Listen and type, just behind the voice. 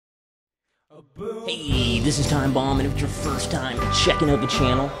Hey, this is Time Bomb, and if it's your first time checking out the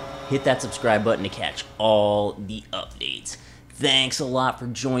channel, hit that subscribe button to catch all the updates. Thanks a lot for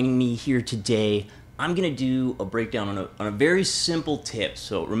joining me here today. I'm gonna do a breakdown on a very simple tip.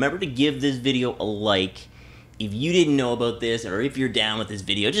 So remember to give this video a like. If you didn't know about this, or if you're down with this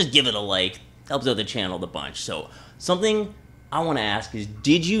video, just give it a like. Helps out the channel a bunch. So something I want to ask is,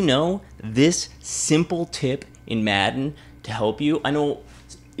 did you know this simple tip in Madden to help you?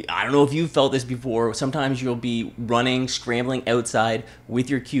 I don't know if you've felt this before. Sometimes you'll be running, scrambling outside with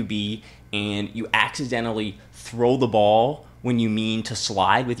your QB, and you accidentally throw the ball when you mean to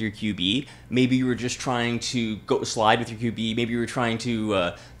slide with your QB. Maybe you were just trying to go slide with your QB. Maybe you were trying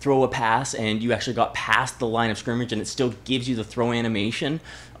to throw a pass, and you actually got past the line of scrimmage, and it still gives you the throw animation.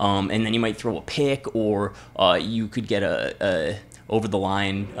 And then you might throw a pick, or you could get a over the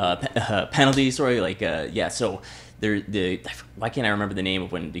line penalty. Sorry, yeah. So why can't I remember the name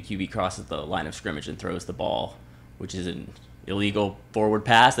of when the QB crosses the line of scrimmage and throws the ball, which is an illegal forward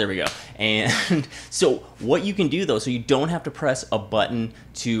pass? There we go. And so what you can do though, so you don't have to press a button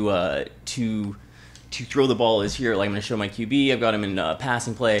to throw the ball, is here. Like, I'm going to show my QB. I've got him in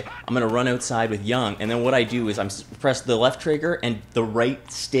passing play. I'm going to run outside with Young, and then what I do is I'm press the left trigger and the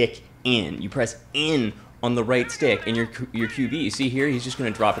right stick in. You press in on the right stick, and your QB, you see here, he's just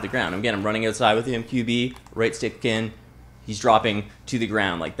going to drop to the ground. Again, I'm running outside with him, QB, right stick in, he's dropping to the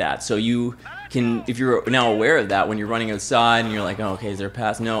ground like that. So you can, if you're now aware of that, when you're running outside and you're like, oh, okay, is there a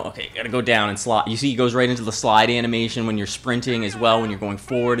pass? No, okay, gotta go down and slide. You see he goes right into the slide animation when you're sprinting as well, when you're going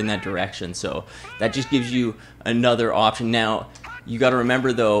forward in that direction. So that just gives you another option. Now, you gotta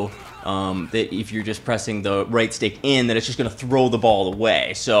remember though, that if you're just pressing the right stick in, that it's just gonna throw the ball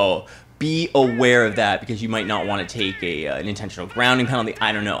away. So be aware of that, because you might not want to take an intentional grounding penalty.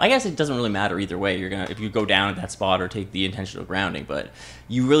 I don't know. I guess it doesn't really matter either way. You're gonna, if you go down at that spot or take the intentional grounding, but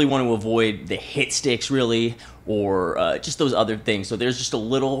you really want to avoid the hit sticks, really, or just those other things. So there's just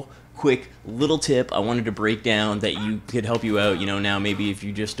a quick little tip I wanted to break down that you could help you out. You know, now maybe if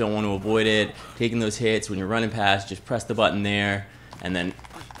you just don't want to avoid it, taking those hits when you're running past, just press the button there, and then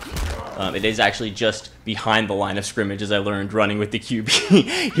it is actually just behind the line of scrimmage, as I learned running with the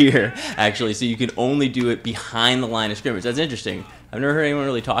QB here, actually. So you can only do it behind the line of scrimmage. That's interesting. I've never heard anyone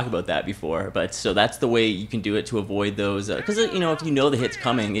really talk about that before. But so that's the way you can do it to avoid those. Because, you know, if you know the hit's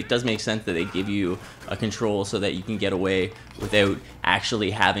coming, it does make sense that they give you a control so that you can get away without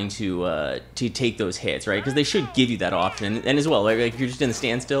actually having to take those hits, right? Because they should give you that option. And as well, like if you're just in the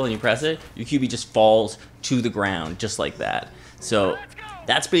standstill and you press it, your QB just falls to the ground just like that. So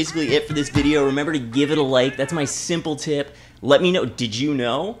that's basically it for this video. Remember to give it a like. That's my simple tip. Let me know, did you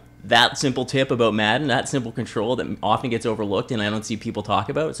know that simple tip about Madden, that simple control that often gets overlooked and I don't see people talk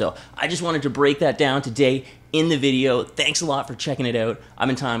about? So I just wanted to break that down today in the video. Thanks a lot for checking it out.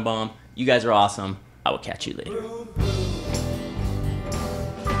 I'm in Time Bomb. You guys are awesome. I will catch you later.